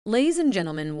Ladies and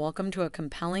gentlemen, welcome to a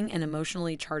compelling and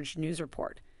emotionally charged news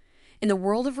report. In the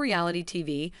world of reality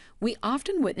TV, we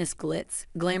often witness glitz,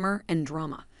 glamour, and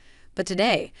drama. But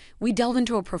today, we delve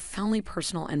into a profoundly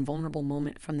personal and vulnerable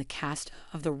moment from the cast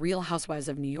of The Real Housewives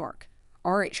of New York,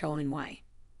 RHONY.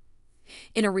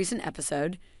 In a recent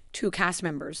episode, two cast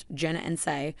members, Jenna and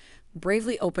Say,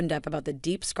 bravely opened up about the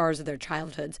deep scars of their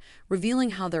childhoods,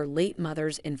 revealing how their late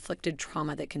mothers inflicted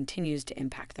trauma that continues to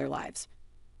impact their lives.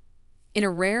 In a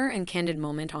rare and candid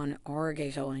moment on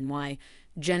RHONY,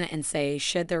 Jenna and Say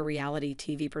shed their reality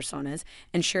TV personas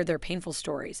and shared their painful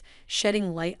stories,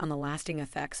 shedding light on the lasting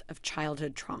effects of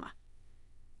childhood trauma.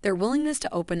 Their willingness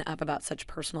to open up about such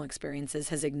personal experiences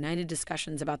has ignited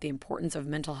discussions about the importance of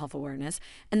mental health awareness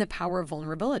and the power of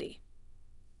vulnerability.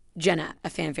 Jenna, a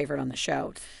fan favorite on the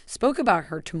show, spoke about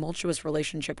her tumultuous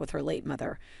relationship with her late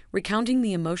mother, recounting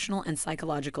the emotional and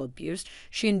psychological abuse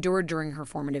she endured during her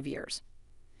formative years.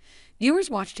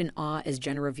 Viewers watched in awe as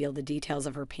Jenna revealed the details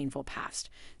of her painful past,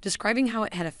 describing how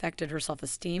it had affected her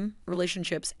self-esteem,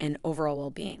 relationships, and overall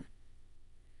well-being.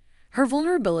 Her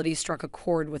vulnerability struck a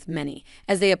chord with many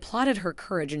as they applauded her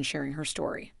courage in sharing her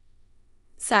story.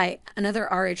 Sai, another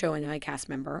RHONY cast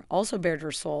member, also bared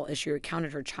her soul as she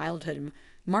recounted her childhood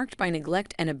marked by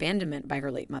neglect and abandonment by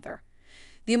her late mother.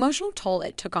 The emotional toll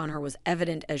it took on her was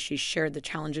evident as she shared the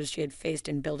challenges she had faced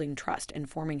in building trust and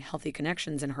forming healthy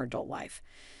connections in her adult life.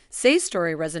 Say's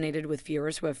story resonated with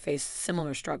viewers who have faced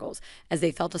similar struggles, as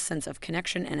they felt a sense of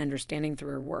connection and understanding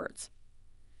through her words.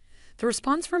 The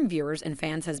response from viewers and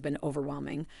fans has been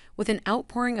overwhelming, with an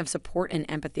outpouring of support and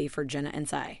empathy for Jenna and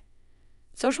Sai.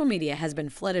 Social media has been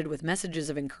flooded with messages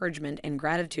of encouragement and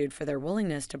gratitude for their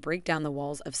willingness to break down the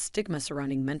walls of stigma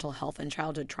surrounding mental health and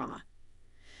childhood trauma.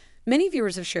 Many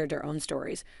viewers have shared their own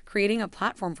stories, creating a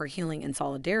platform for healing and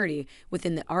solidarity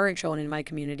within the RHONY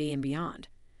community and beyond.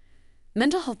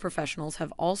 Mental health professionals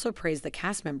have also praised the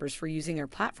cast members for using their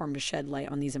platform to shed light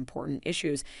on these important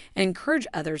issues and encourage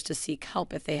others to seek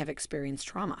help if they have experienced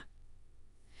trauma.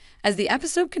 As the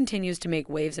episode continues to make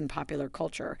waves in popular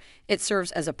culture, it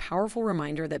serves as a powerful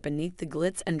reminder that beneath the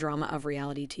glitz and drama of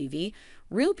reality TV,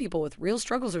 real people with real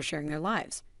struggles are sharing their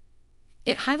lives.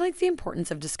 It highlights the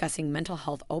importance of discussing mental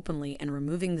health openly and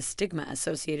removing the stigma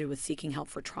associated with seeking help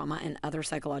for trauma and other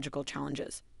psychological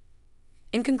challenges.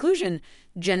 In conclusion,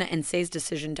 Jenna and Say's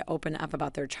decision to open up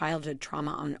about their childhood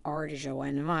trauma on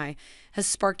RHONY has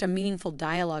sparked a meaningful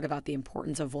dialogue about the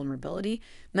importance of vulnerability,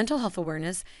 mental health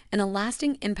awareness, and a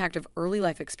lasting impact of early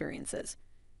life experiences.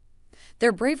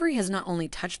 Their bravery has not only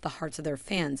touched the hearts of their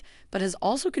fans, but has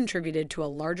also contributed to a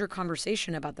larger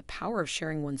conversation about the power of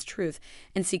sharing one's truth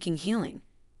and seeking healing.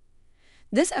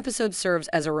 This episode serves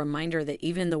as a reminder that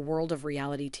even in the world of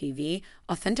reality TV,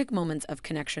 authentic moments of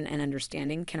connection and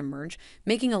understanding can emerge,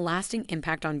 making a lasting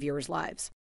impact on viewers' lives.